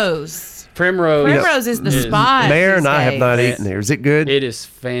 Primrose. Primrose Is the spot. Mayor and these I have days. not eaten there. Is it good? It is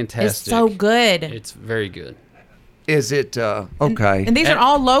fantastic. It's so good. It's very good. Is it okay? And these are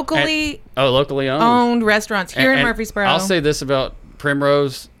all locally Locally owned. owned restaurants here in And Murfreesboro. I'll say this about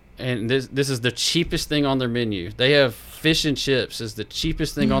Primrose, and this is the cheapest thing on their menu. They have fish and chips is the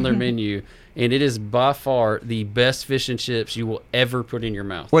cheapest thing on their menu, and it is by far the best fish and chips you will ever put in your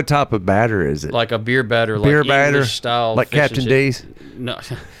mouth. What type of batter is it? Like a beer batter, Beer like batter? English style, Like fish and Captain chips. D's? No,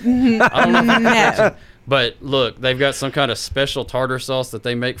 I don't know. If No. But look, they've got some kind of special tartar sauce that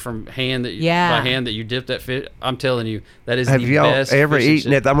they make from hand by hand that you dip that fish. I'm telling you, that is Have the y'all best. ever fish and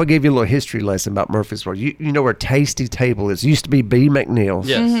eaten it? I'm gonna give you a little history lesson about Murfreesboro. You know where Tasty Table is? It used to be B. McNeil's.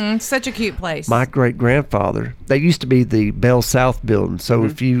 Yes. Such a cute place. My great grandfather. They used to be the Bell South building. So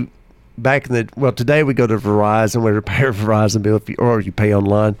if you back in the today we go to Verizon, we pay a Verizon bill or you pay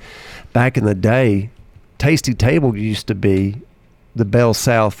online. Back in the day, Tasty Table used to be the Bell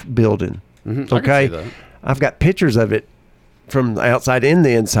South building. Mm-hmm. I Okay, can see that. I've got pictures of it from the outside and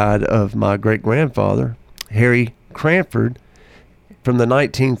the inside of my great grandfather, Harry Cranford, from the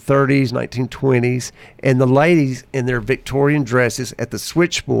 1930s, 1920s, and the ladies in their Victorian dresses at the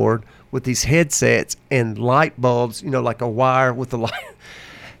switchboard with these headsets and light bulbs, like a wire with the light.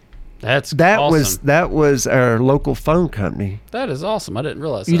 That Awesome. That was our local phone company. That is awesome. I didn't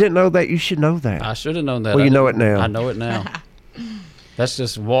realize You that. didn't know that? You should know that. I should have known that. Well, I you know didn't. it now. I know it now. That's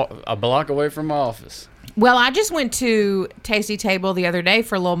just a block away from my office. Well, I just went to Tasty Table the other day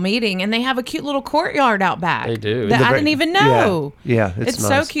for a little meeting, and they have a cute little courtyard out back. They do. That I didn't even know. Yeah, It's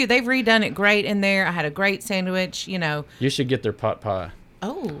nice. so cute. They've redone it great in there. I had a great sandwich, You should get their pot pie.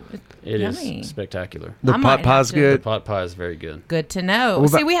 Oh, It is yummy. spectacular. The I might pot pie's have to- The good. pot pie is very good. Good to know. What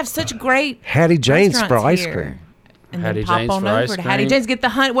about- See, we have such great Hattie Jane's for restaurants ice here. cream. And Hattie then pop Jane's on for over ice to Hattie cream. Jane's. Get the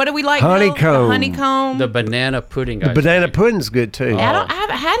what do we like? Bill? Honeycomb. The honeycomb. The banana pudding. The banana pudding's good too. I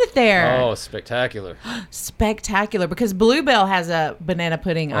haven't had it there. Oh, spectacular! Spectacular, because Bluebell has a banana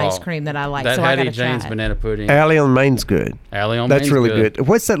pudding ice Oh, cream that I like. That so I Hattie gotta try Jane's it. banana pudding. Alley on Main's good. Alley on That's Main's really good.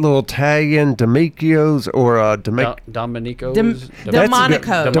 What's that little Italian Domicchio's or Domenico's. Delmonico's.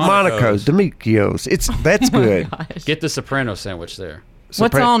 Delmonico's, Domicchio's. That's good. Get the Soprano sandwich there.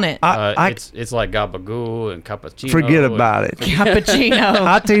 What's on it? It's like gabagool and cappuccino. Forget about it. Cappuccino.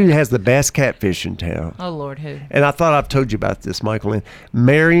 I tell you, who has the best catfish in town. Oh Lord, who? And I thought I've told you about this, Michael. And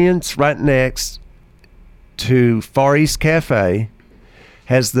Marion's right next to Far East Cafe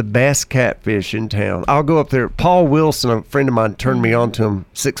has the best catfish in town. I'll go up there. Paul Wilson, a friend of mine, turned me on to him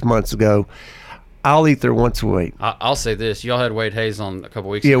 6 months ago. I'll eat there once a week. I'll say this: y'all had Wade Hayes on a couple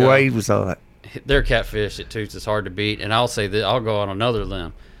weeks Yeah, ago. Wade was on it. Their catfish at Toots is hard to beat, and I'll say that I'll go on another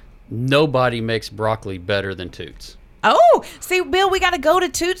limb. Nobody makes broccoli better than Toots. Oh, see, Bill, we got to go to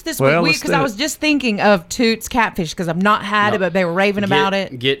Toots this Well, week let's because do I it. was just thinking of Toots catfish because I've not had it, but they were raving about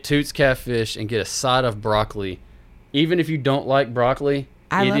it. Get Toots catfish and get a side of broccoli. Even if you don't like broccoli,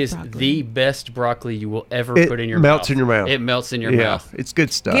 I it love is broccoli. the best broccoli you will ever It put in your melts mouth. in your mouth. It melts in your Yeah, mouth. it's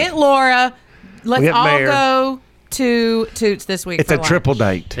good stuff. Get Laura. Let's Get all Mayor. go to Toots this week. It's for a lunch. triple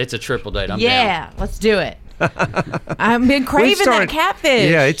date. It's a triple date. I'm down. Yeah, let's do it. I've been craving that catfish.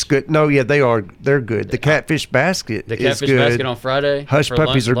 Yeah, it's good. No, yeah, they're good. The catfish basket The is catfish good. basket on Friday. Hush for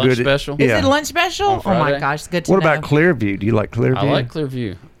puppies lunch, are good. Special. Yeah. Is it lunch special? On Oh my Friday. gosh, it's good to What know. about Clearview? Do you like Clearview? I like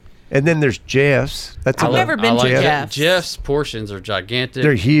Clearview. And then there's Jeff's. I've never been to Jeff's. Jeff's portions are gigantic.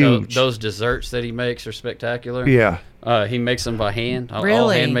 They're huge. Those desserts that he makes are spectacular. Yeah. He makes them by hand. All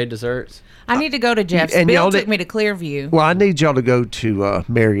Really? handmade desserts. I need to go to Jeff's. And Bill y'all took did- me to Clearview. Well, I need y'all to go to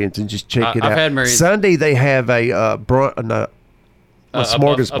Marion's and just check it out. I've had Marion's. Sunday they have a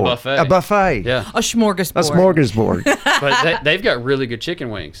smorgasbord. A buffet. A buffet. Yeah. A smorgasbord. A smorgasbord. But they've got really good chicken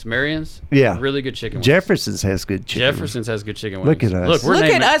wings. Marion's. Yeah. Really good chicken wings. Jefferson's has good chicken. Jefferson's has good chicken wings. Look at us. Look Look at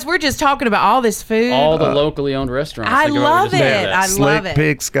naming us. We're just talking about all this food. all the locally owned restaurants. I Think about love what we just it. named. I Slick love it.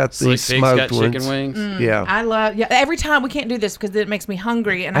 Pig's got Slick these Pig's smoked got ones. chicken wings. Yeah. I love. Yeah, every time we can't do this because it makes me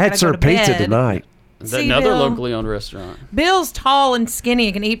hungry and I I had gotta go to served pizza bed. tonight. See, Another Bill? locally owned restaurant. Bill's tall and skinny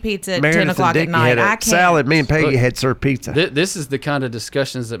and can eat pizza at 10 Meredith o'clock and at Dickie night. had a I can't. salad. Me and Peggy Look, had served pizza. This is the kind of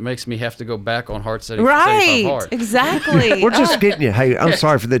discussions that makes me have to go back on Hard 75 Right. Hard. Exactly. We're just getting you. Hey, I'm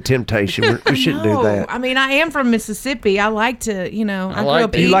sorry for the temptation. We shouldn't do No, that. I mean, I am from Mississippi. I like to, I like grew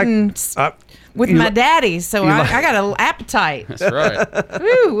up that. You eating like- with you my like- daddy, so you I like- got an appetite. That's right.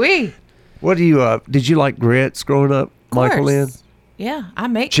 Woo-wee. What do you? Did you like grits growing up, Michael? Lynn? Course. Yeah, I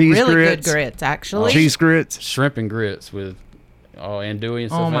make Cheese really grits? good grits, actually. Cheese grits. Shrimp and grits with andouille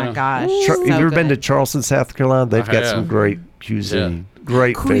and stuff. Oh in my them. gosh. Have so you ever been to good. Charleston, South Carolina? They've I got have. some great cuisine.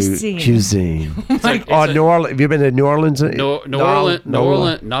 Great Cuisine. food. Cuisine. It's New Orleans. Have you been to New Orleans? New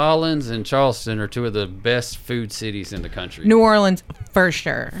Orleans, and Charleston are two of the best food cities in the country. New Orleans, for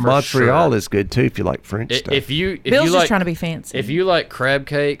sure. Montreal sure. is good too if you like French stuff. If you Bill's just like, trying to be fancy. if you like crab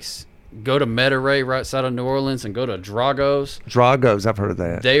cakes, go to Metairie right side of New Orleans and go to Drago's. Dragos, I've heard of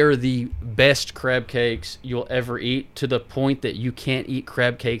that. They are the best crab cakes you'll ever eat, to the point that you can't eat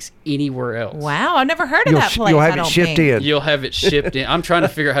crab cakes anywhere else. Wow, I've never heard of that place. You'll I have it don't shipped think. in. You'll have it shipped in. I'm trying to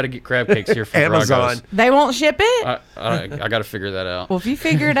figure out how to get crab cakes here from Amazon. Drago's. They won't ship it? I got to figure that out. Well, if you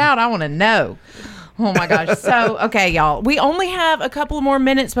figure it out, I want to know. Oh my gosh. So, okay, y'all. We only have a couple more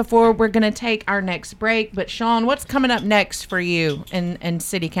minutes before we're going to take our next break. But, Sean, what's coming up next for you and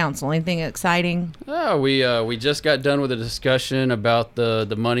City Council? Anything exciting? Oh, we just got done with a discussion about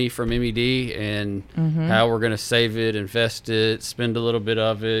the money from MED and how we're going to save it, invest it, spend a little bit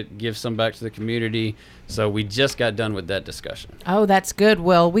of it, give some back to the community. So we just got done with that discussion. Oh, that's good.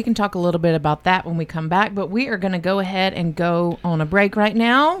 Well, we can talk a little bit about that when we come back. But we are going to go ahead and go on a break right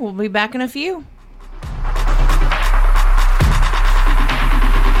now. We'll be back in a few.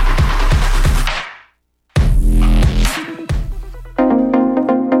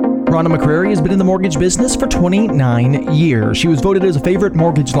 Rhonda McCrary has been in the mortgage business for 29 years. She was voted as a favorite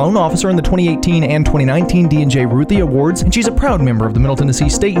mortgage loan officer in the 2018 and 2019 D&J Ruthie Awards, and she's a proud member of the Middle Tennessee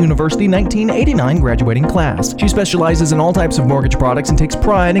State University 1989 graduating class. She specializes in all types of mortgage products and takes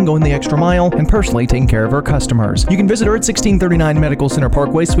pride in going the extra mile and personally taking care of her customers. You can visit her at 1639 Medical Center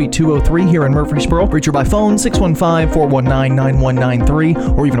Parkway, Suite 203 here in Murfreesboro. Reach her by phone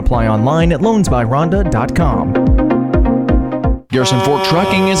 615-419-9193 or even apply online at loansbyrhonda.com. Garrison Fork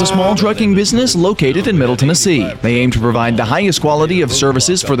Trucking is a small trucking business located in Middle Tennessee. They aim to provide the highest quality of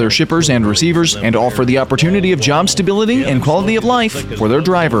services for their shippers and receivers and offer the opportunity of job stability and quality of life for their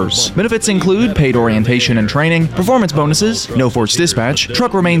drivers. Benefits include paid orientation and training, performance bonuses, no forced dispatch,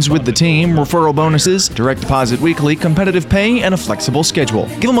 truck remains with the team, referral bonuses, direct deposit weekly, competitive pay, and a flexible schedule.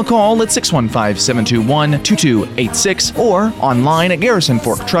 Give them a call at 615-721-2286 or online at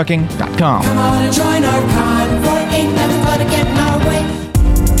garrisonforktrucking.com. Come on and join our convoy. Ain't nothing but a getting our way.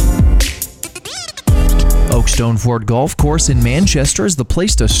 Oakstone Ford Golf Course in Manchester is the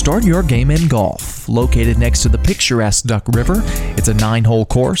place to start your game in golf. Located next to the picturesque Duck River, it's a 9-hole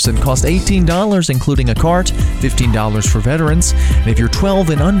course and costs $18 including a cart, $15 for veterans, and if you're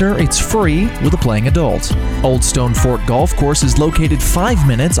 12 and under, it's free with a playing adult. Old Stone Fort Golf Course is located 5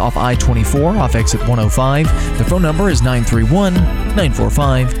 minutes off I-24 off exit 105. The phone number is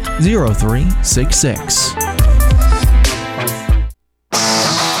 931-945-0366.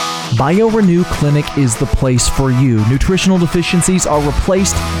 BioRenew Clinic is the place for you. Nutritional deficiencies are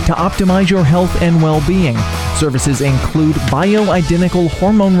replaced to optimize your health and well-being. Services include bioidentical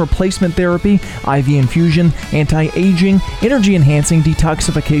hormone replacement therapy, IV infusion, anti-aging, energy-enhancing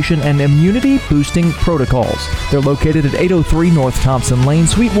detoxification, and immunity-boosting protocols. They're located at 803 North Thompson Lane,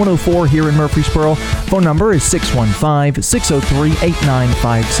 Suite 104 here in Murfreesboro. Phone number is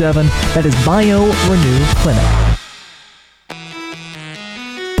 615-603-8957. That is BioRenew Clinic.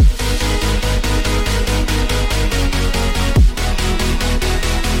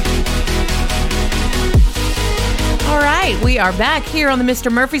 We are back here on the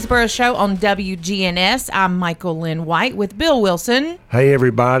Mr. Murfreesboro Show on WGNS. I'm Michael Lynn White with Bill Wilson. Hey,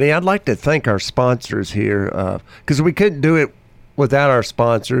 everybody. I'd like to thank our sponsors here because we couldn't do it without our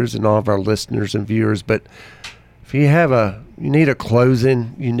sponsors and all of our listeners and viewers. But If you need a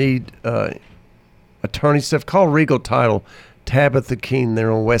closing, you need attorney stuff, call Regal Title, Tabitha King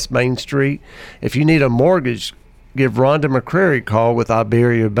there on West Main Street. If you need a mortgage, give Rhonda McCrary a call with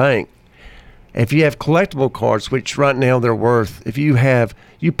Iberia Bank. If you have collectible cards, which right now they're worth,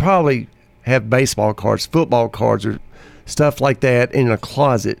 you probably have baseball cards, football cards, or stuff like that in a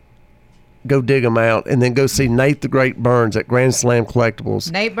closet. Go dig them out, and then go see Nate the Great Burns at Grand Slam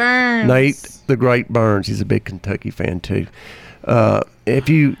Collectibles. Nate Burns. Nate the Great Burns. He's a big Kentucky fan too. If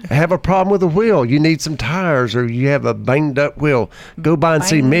you have a problem with a wheel, you need some tires, or you have a banged up wheel, go by and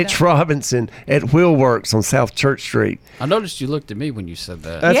see Mitch Robinson at Wheel Works on South Church Street. I noticed you looked at me when you said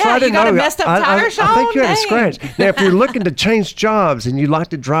that. That's Yeah, right, I didn't you got a know. messed up tire, Sean? I think you had a Dang. scratch. Now, if you're looking to change jobs and you like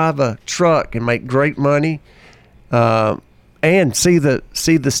to drive a truck and make great money, and see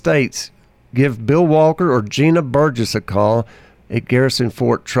the states, give Bill Walker or Gina Burgess a call at Garrison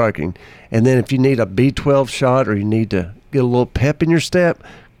Fort Trucking. And then if you need a B12 shot, or you need to get a little pep in your step,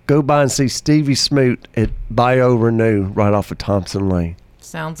 go by and see Stevie Smoot at Bio Renew right off of Thompson Lane.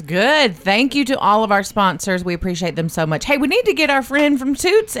 Sounds good. Thank you to all of our sponsors. We appreciate them so much. Hey, we need to get our friend from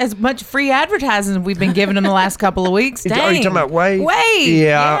Toots as much free advertising as we've been giving him the last couple of weeks. Dang. Are you talking about Wade? Wade.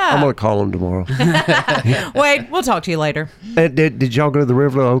 Yeah. I'm going to call him tomorrow. Wade, we'll talk to you later. Did y'all go to the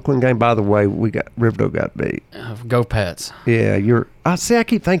Riverdale Oakland game? By the way, Riverdale got beat. Go Pats. Yeah, I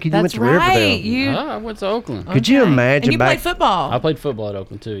keep thinking you went That's to right. Riverdale. I went to Oakland. Could you imagine And you back? played football. I played football at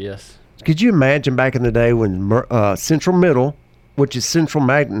Oakland too. Yes. Could you imagine back in the day when Central Middle, which is Central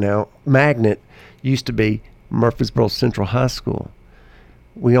Magnet now, used to be Murfreesboro Central High School.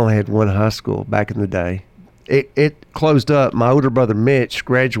 We only had one high school back in the day. It closed up. My older brother Mitch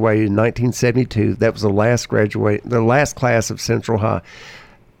graduated in 1972. That was the last class of Central High.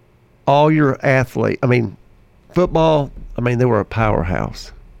 All your football, they were a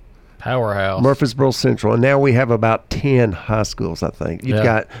powerhouse. Murfreesboro Central. And now we have about 10 high schools, I think.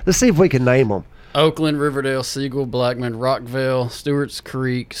 Let's see if we can name them. Oakland, Riverdale, Siegel, Blackman, Rockville, Stewart's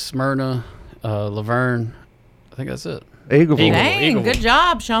Creek, Smyrna, Laverne. I think that's it. Eagleville. Dang, good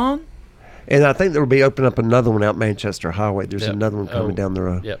job, Sean. And I think there will be opening up another one out Manchester Highway. There's another one coming down the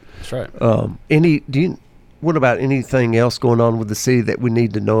road. Yep, that's right. What about anything else going on with the city that we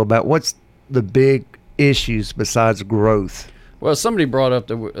need to know about? What's the big issues besides growth? Well, somebody brought up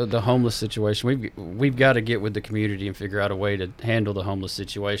the homeless situation. We've got to get with the community and figure out a way to handle the homeless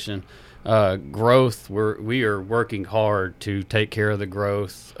situation. Growth, we are working hard to take care of the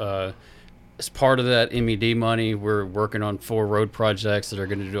growth. As part of that MED money, we're working on 4 road projects that are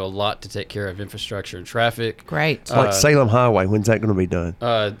going to do a lot to take care of infrastructure and traffic. Great. Like Salem Highway, when's that going to be done?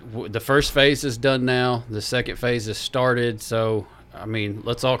 The first phase is done now. The second phase has started. So,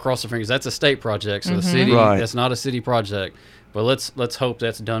 let's all cross our fingers. That's a state project, so the city, that's not a city project. But let's hope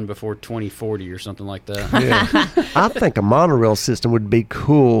that's done before 2040 or something like that. Yeah. I think a monorail system would be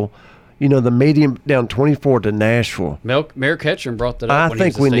cool. The medium down 24 to Nashville. Mayor Ketchum brought that up. I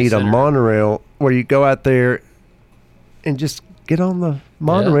think we need a monorail where you go out there and just get on the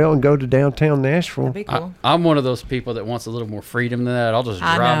monorail and go to downtown Nashville. That'd be cool. I'm one of those people that wants a little more freedom than that. I'll just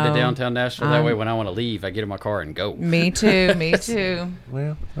drive to downtown Nashville. That way, when I want to leave, I get in my car and go. Me too. Me too.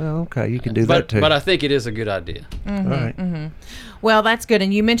 Well, okay, you can do that too. But I think it is a good idea. Mm-hmm, all right. Mm-hmm. Well, that's good.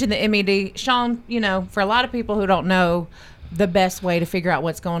 And you mentioned the MED. Sean, for a lot of people who don't know the best way to figure out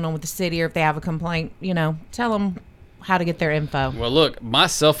what's going on with the city, or if they have a complaint, tell them how to get their info. Well, look, my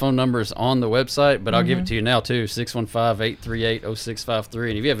cell phone number is on the website, but I'll give it to you now too, 615-838-0653.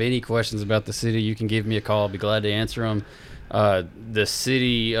 And if you have any questions about the city, you can give me a call. I'll be glad to answer them. The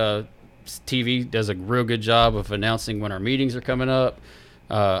city TV does a real good job of announcing when our meetings are coming up.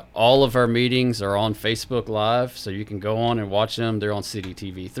 All of our meetings are on Facebook Live, so you can go on and watch them. They're on City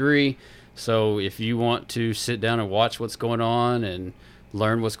TV 3. So if you want to sit down and watch what's going on and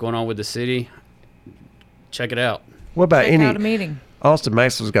learn what's going on with the city, check it out. What about Check out a meeting. Austin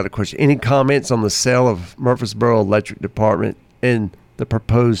Maxwell's got a question. Any comments on the sale of Murfreesboro Electric Department and the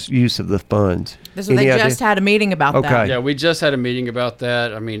proposed use of the funds? They just had a meeting about that. Yeah, we just had a meeting about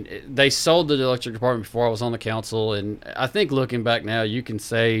that. They sold the electric department before I was on the council, and I think looking back now, you can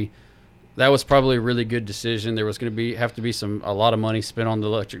say that was probably a really good decision. There was going to have to be a lot of money spent on the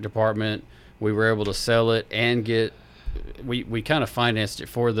electric department. We were able to sell it and we kind of financed it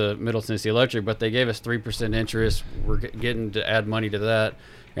for the Middle Tennessee Electric, but they gave us 3% interest. We're getting to add money to that,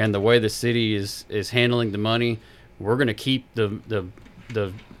 and the way the city is handling the money, we're going to keep the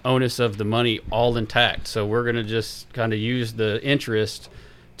onus of the money all intact. So we're going to just kind of use the interest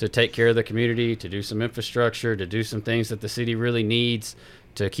to take care of the community, to do some infrastructure, to do some things that the city really needs,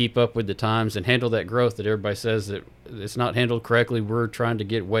 to keep up with the times and handle that growth that everybody says that it's not handled correctly. We're trying to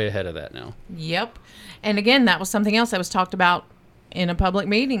get way ahead of that now. Yep. And again, that was something else that was talked about in a public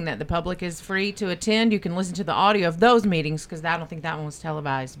meeting, that the public is free to attend. You can listen to the audio of those meetings, because I don't think that one was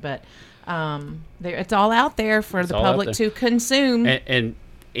televised, but it's all out there for the public to consume. And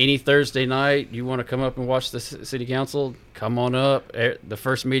any Thursday night you want to come up and watch the city council, come on up. At the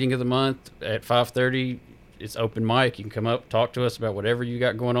first meeting of the month at 5:30, it's open mic. You can come up, talk to us about whatever you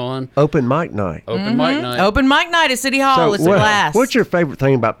got going on. Open mic night. Open mic night. Open mic night at City Hall. It's a blast. What's your favorite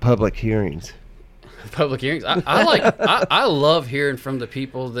thing about public hearings? Public hearings. I love hearing from the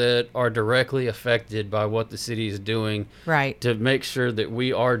people that are directly affected by what the city is doing. Right. To make sure that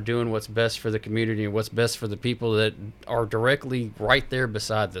we are doing what's best for the community and what's best for the people that are directly right there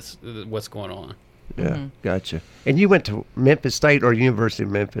beside this, what's going on. Yeah, gotcha. And you went to Memphis State or University of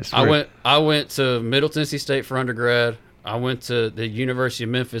Memphis? I went to Middle Tennessee State for undergrad. I went to the University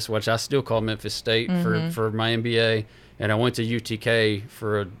of Memphis, which I still call Memphis State for my MBA, and I went to UTK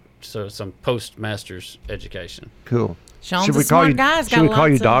for some postmaster's education. Cool. Sean's a smart guy. Should we call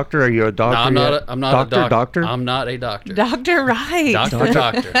you doctor? Are you a doctor? No, I'm not doctor, a doctor. I'm not a doctor. Dr. Right.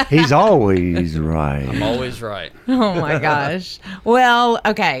 Doctor. He's always right. I'm always right. Oh my gosh. Well,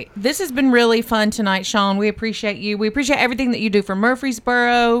 okay. This has been really fun tonight, Sean. We appreciate you. We appreciate everything that you do for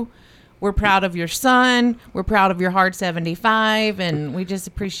Murfreesboro. We're proud of your son. We're proud of your hard 75, and we just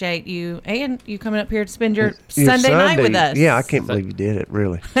appreciate you and you coming up here to spend your Sunday night with us. Yeah, I can't believe you did it,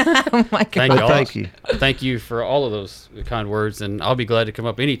 really. Oh my God. Thank you. Thank you for all of those kind words, and I'll be glad to come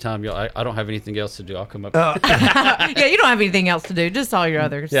up anytime. I don't have anything else to do. I'll come up. Yeah, you don't have anything else to do, just all your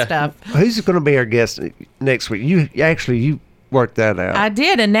other stuff. Who's going to be our guest next week? You work that out. I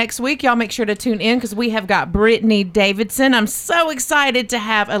did, and next week y'all make sure to tune in, because we have got Brittany Davidson. I'm so excited to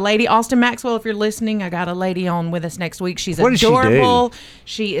have a lady. Austin Maxwell, if you're listening, I got a lady on with us next week. She's adorable.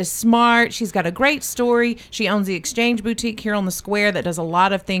 She is smart. She's got a great story. She owns the Exchange Boutique here on the square that does a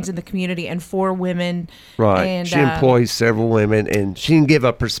lot of things in the community and for women. Right. And she employs several women, and she can give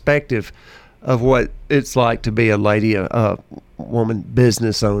a perspective of what it's like to be a lady, a woman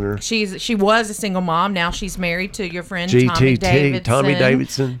business owner. She was a single mom. Now she's married to your friend GTT, Tommy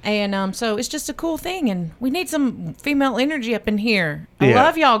Davidson. And so it's just a cool thing, and we need some female energy up in here. I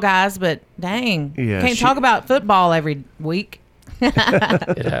love y'all guys, but dang, can't talk about football every week. It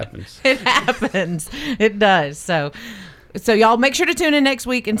happens. It happens. It does. So y'all make sure to tune in next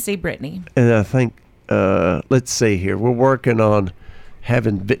week and see Brittany. And I think, let's see here, we're working on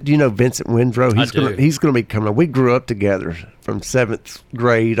having, do you know Vincent Windrow? He's going to be coming on. We grew up together from 7th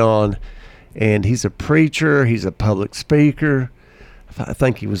grade on, and he's a preacher. He's a public speaker. I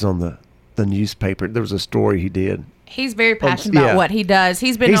think he was on the newspaper. There was a story he did. He's very passionate about what he does.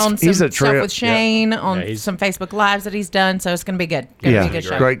 He's been on some stuff with Shane on some Facebook Lives that he's done, so it's going to be good. Be a good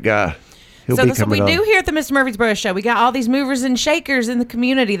show. Great guy. So that's what we do here at the Mr. Murfreesboro Show. We got all these movers and shakers in the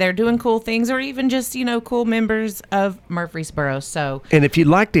community. They're doing cool things, or even just, cool members of Murfreesboro. So, and if you'd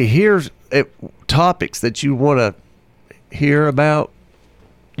like to hear topics that you want to hear about,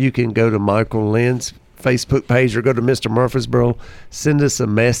 you can go to Michael Lynn's Facebook page or go to Mr. Murfreesboro. Send us a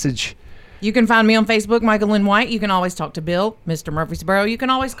message. You can find me on Facebook, Michael Lynn White. You can always talk to Bill, Mr. Murfreesboro. You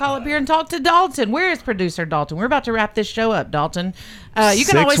can always call up here and talk to Dalton. Where is producer Dalton? We're about to wrap this show up, Dalton. You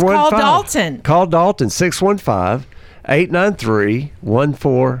can always call Dalton. Call Dalton,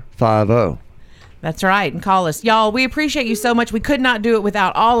 615-893-1450. That's right, and call us. Y'all, we appreciate you so much. We could not do it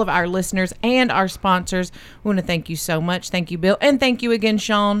without all of our listeners and our sponsors. We want to thank you so much. Thank you, Bill. And thank you again,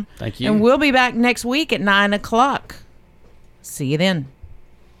 Sean. Thank you. And we'll be back next week at 9 o'clock. See you then.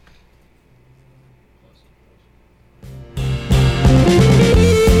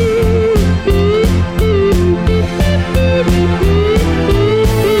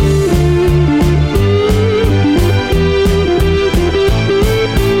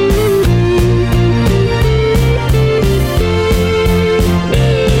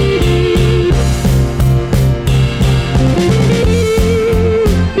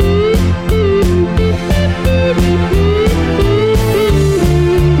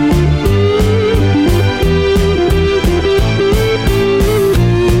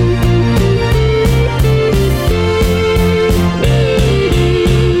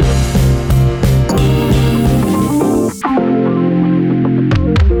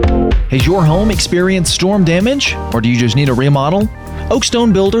 Has your home experienced storm damage, or do you just need a remodel?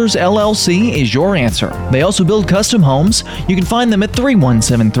 Oakstone Builders LLC is your answer. They also build custom homes. You can find them at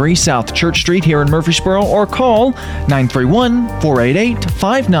 3173 South Church Street here in Murfreesboro, or call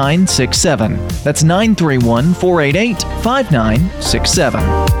 931-488-5967. That's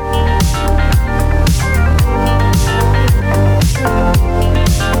 931-488-5967.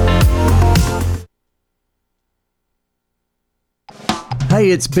 Hey,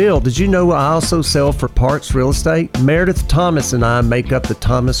 it's Bill. Did you know I also sell for Parts Real Estate? Meredith Thomas and I make up the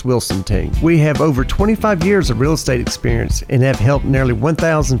Thomas Wilson team. We have over 25 years of real estate experience and have helped nearly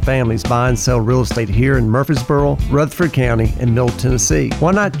 1,000 families buy and sell real estate here in Murfreesboro, Rutherford County, and Middle Tennessee.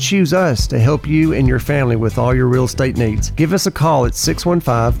 Why not choose us to help you and your family with all your real estate needs? Give us a call at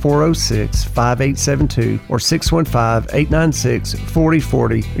 615-406-5872 or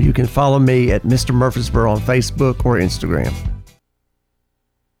 615-896-4040, or you can follow me at Mr. Murfreesboro on Facebook or Instagram.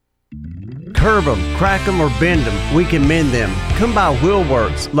 Curb them, crack them, or bend them. We can mend them. Come by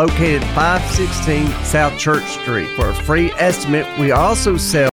Wheelworks, located 516 South Church Street. For a free estimate, we also sell